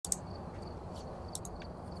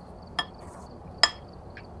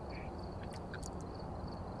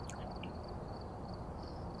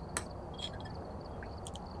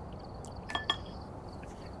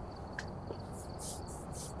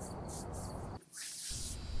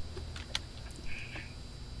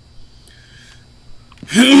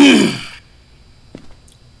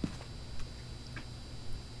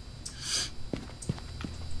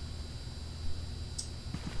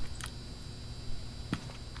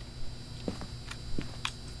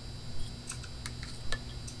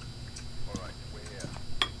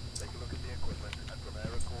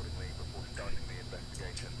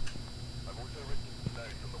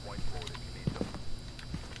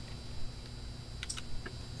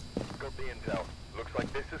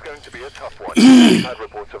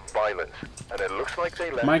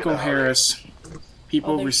Michael Harris.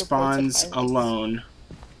 People responds alone.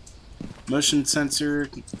 Motion sensor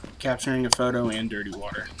capturing a photo and dirty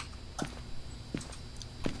water.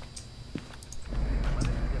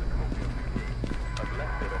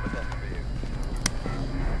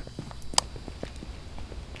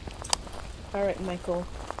 Alright, Michael.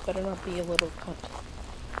 Better not be a little cunt.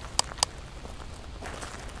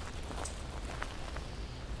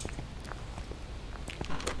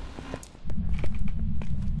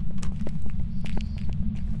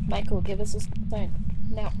 Michael, give us a sign.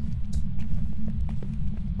 Now.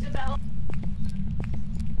 Develop.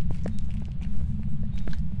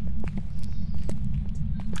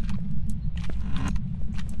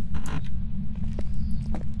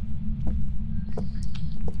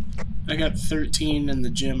 I got 13 in the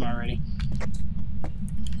gym already.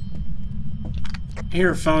 I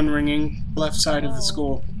hear a phone ringing, left side of the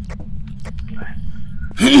school.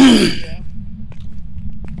 Yeah.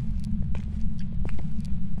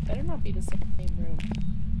 Better not be the same room.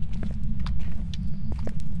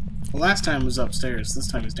 The last time was upstairs, this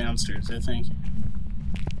time is downstairs, I think.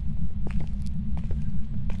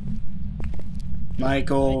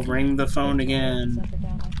 Michael, ring the phone again.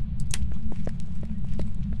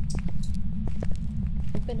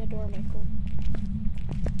 Open the door, Michael.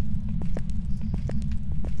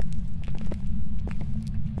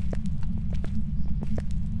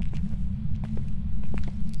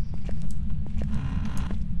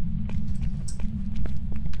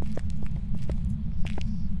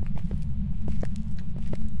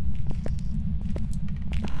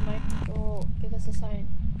 Michael, give us a sign.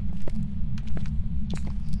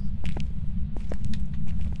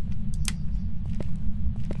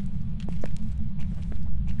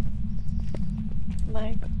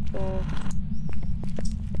 Michael.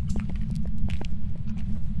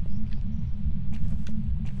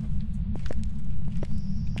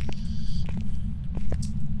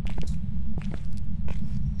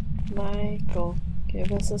 Michael,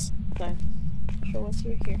 give us a sign. Show us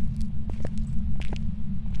you're here.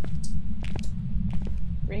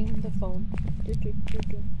 Ring the phone. Do, do, do,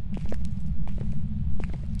 do.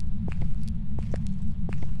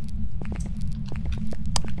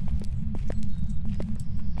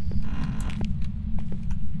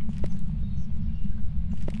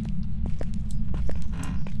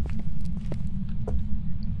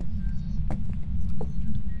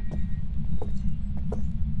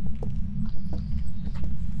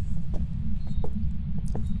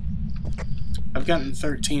 I've gotten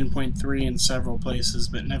 13.3 in several places,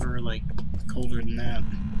 but never, like, colder than that.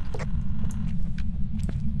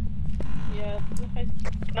 Yeah,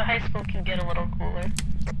 the high school can get a little cooler.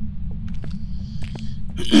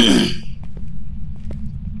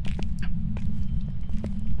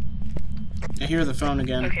 I hear the phone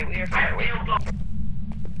again. Okay, we are far away.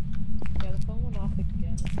 Yeah, the phone went off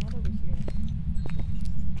again. It's not over here.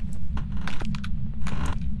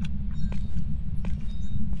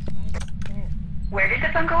 Where did the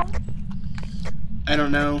phone go? I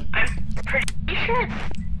don't know. I'm pretty sure it's...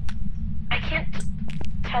 I can't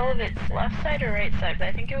tell if it's left side or right side, but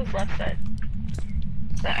I think it was left side.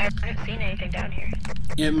 But I haven't seen anything down here.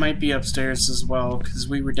 It might be upstairs as well, because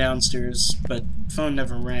we were downstairs, but the phone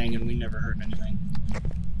never rang and we never heard anything.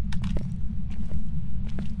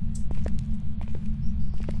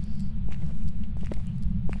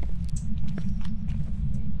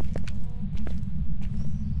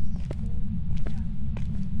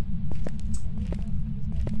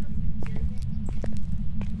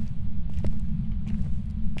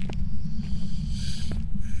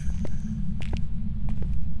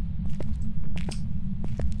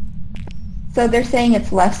 So they're saying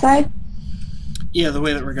it's left side? Yeah, the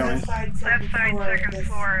way that we're going. Left side, second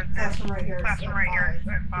floor. Classroom right here. Classroom right here.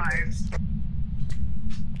 At 5.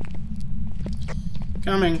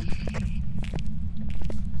 Coming.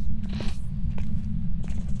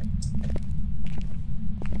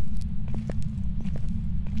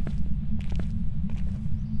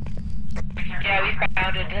 Yeah, we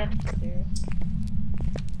found it.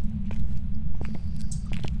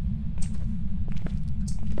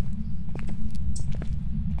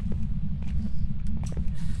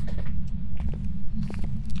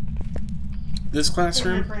 This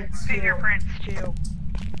classroom? Fingerprints too.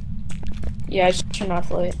 Yeah, I just turned off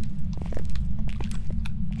the light.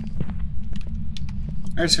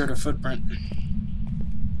 I just heard a footprint.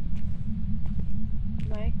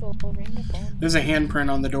 Michael, ring the phone. There's a handprint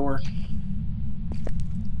on the door.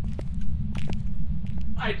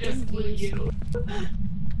 I just blew you.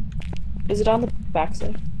 Is it on the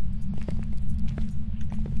backside?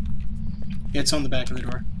 It's on the back of the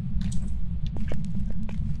door.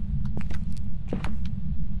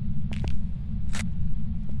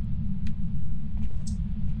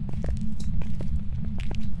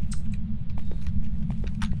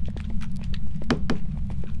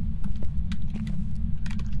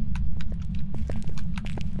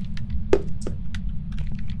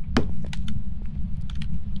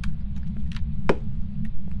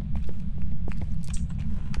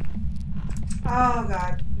 Oh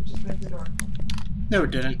god, it just went to the door. No,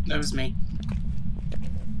 it didn't. That was me.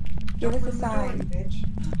 Give us a Open the door, sign. you bitch.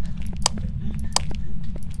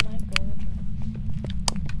 Michael.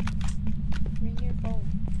 Ring your phone.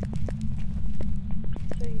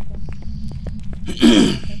 There you go.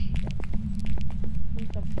 Ring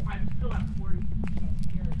the phone. I'm still at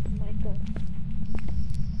 40% here. Michael.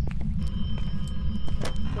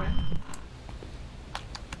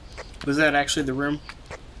 Was that actually the room?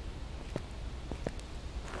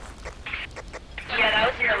 Yeah,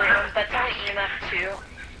 that was in the room. That's only EMF 2.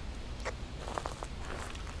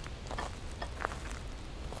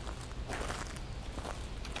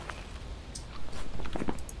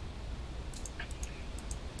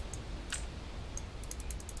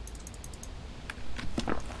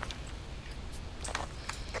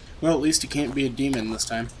 Well, at least it can't be a demon this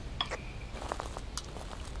time.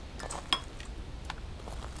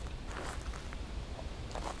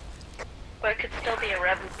 But it could still be a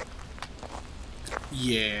rebel.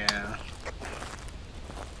 Yeah.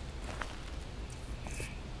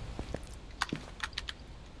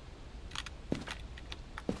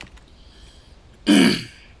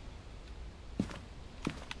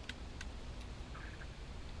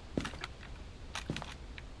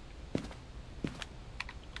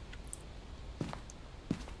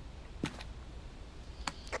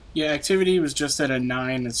 Yeah, activity was just at a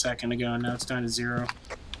 9 a second ago, and now it's down to 0.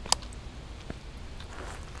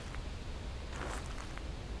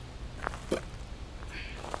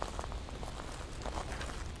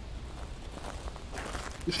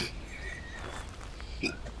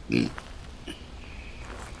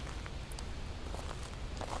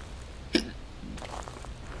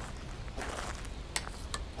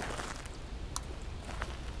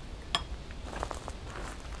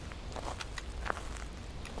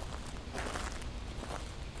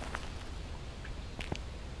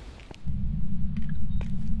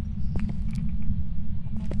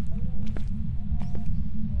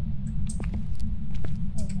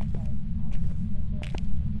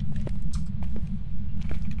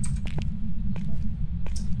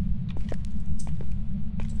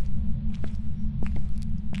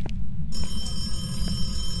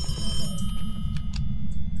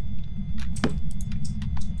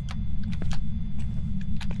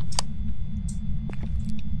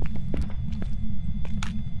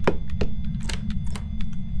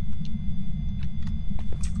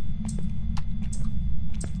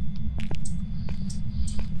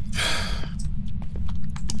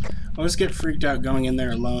 I always get freaked out going in there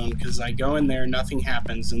alone, because I go in there, nothing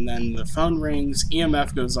happens, and then the phone rings,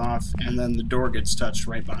 EMF goes off, and then the door gets touched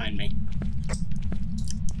right behind me.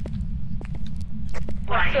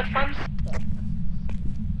 What's the fun stuff?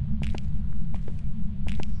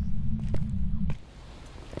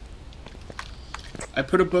 I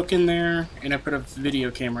put a book in there, and I put a video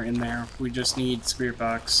camera in there. We just need Spirit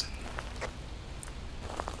Box.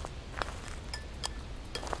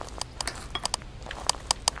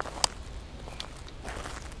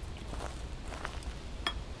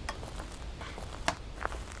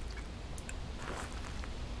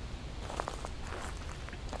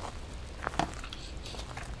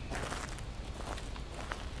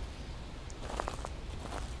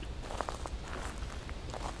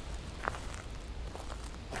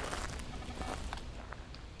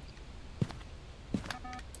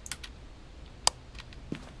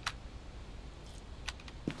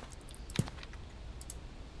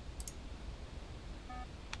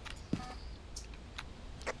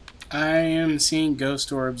 I am seeing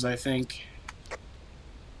ghost orbs, I think.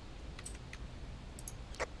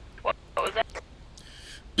 What was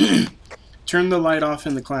that? Turn the light off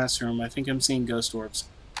in the classroom. I think I'm seeing ghost orbs.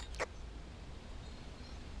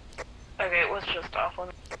 Okay, it was just off on.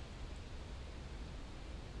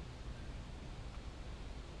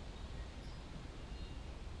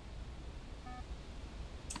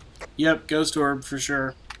 Yep, ghost orb for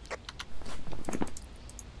sure.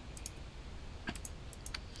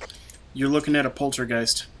 You're looking at a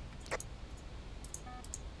poltergeist.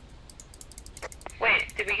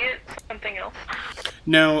 Wait, did we get something else?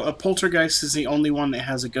 No, a poltergeist is the only one that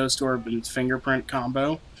has a ghost orb and fingerprint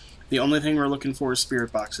combo. The only thing we're looking for is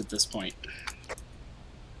spirit box at this point.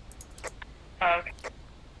 Oh, okay.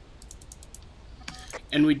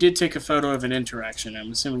 And we did take a photo of an interaction.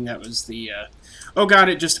 I'm assuming that was the, Oh god,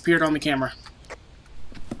 it just appeared on the camera.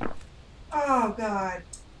 Oh god.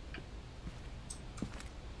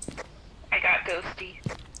 I got ghosty.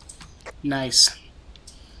 Nice.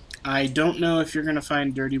 I don't know if you're gonna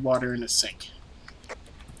find dirty water in a sink.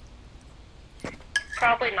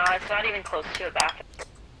 Probably not. It's not even close to a bathroom.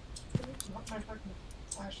 Want my fucking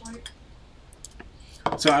flashlight?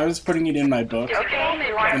 So I was putting it in my book, Okay.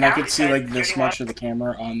 and I could see like this much of the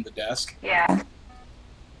camera on the desk. Yeah.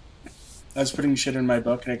 I was putting shit in my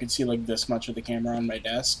book, and I could see like this much of the camera on my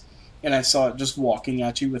desk. And I saw it just walking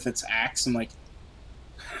at you with its axe, and like...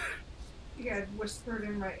 You had whispered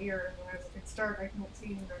in my ear, and when I was like, it's dark, I can't see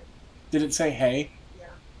anything. Did it say hey? Yeah.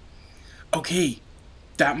 Okay,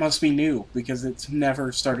 that must be new, because it's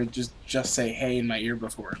never started just say hey in my ear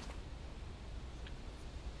before.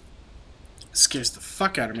 It scares the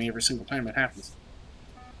fuck out of me every single time it happens.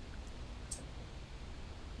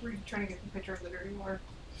 Were you trying to get the picture of the dirty water?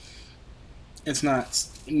 It's not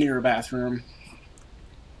near a bathroom.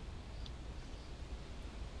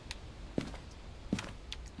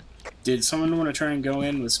 Did someone want to try and go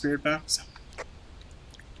in with spirit box?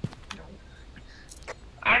 No.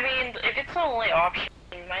 I mean, if it's the only option,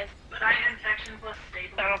 But I had infections less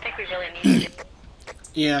stable. I don't think we really need it.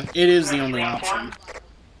 Yeah, it is the only option.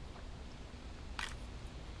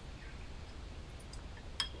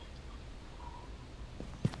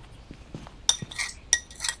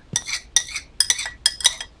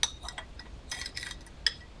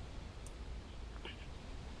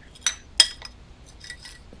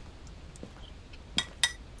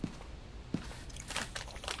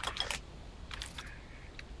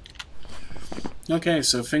 Okay,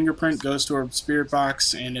 so fingerprint, ghost orb, spirit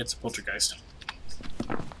box, and it's a poltergeist.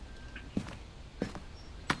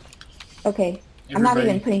 Okay. I'm not Everybody-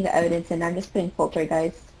 even putting the evidence in. I'm just putting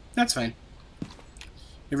poltergeist. That's fine.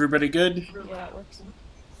 Everybody good? Yeah, it works.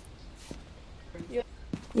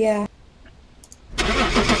 Yeah.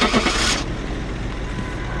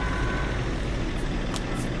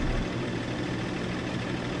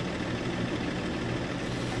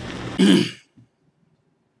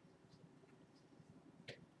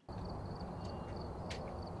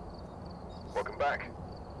 Welcome back.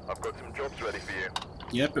 I've got some jobs ready for you.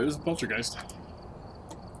 Yep, it was a poltergeist.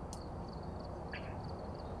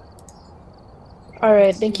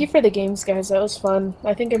 Alright, thank you for the games, guys. That was fun.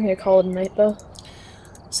 I think I'm gonna call it a night, though.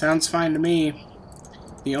 Sounds fine to me.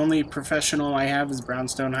 The only professional I have is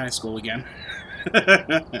Brownstone High School again.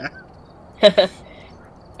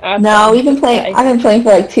 No, we've been playing. I've been playing for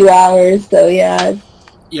like 2 hours, so yeah.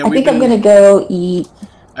 Yeah, I think I'm gonna go eat.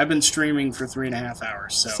 I've been streaming for 3.5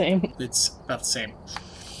 hours, so Same. it's about the same.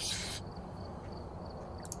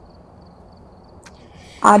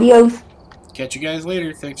 Adios. Catch you guys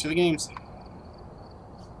later. Thanks for the games.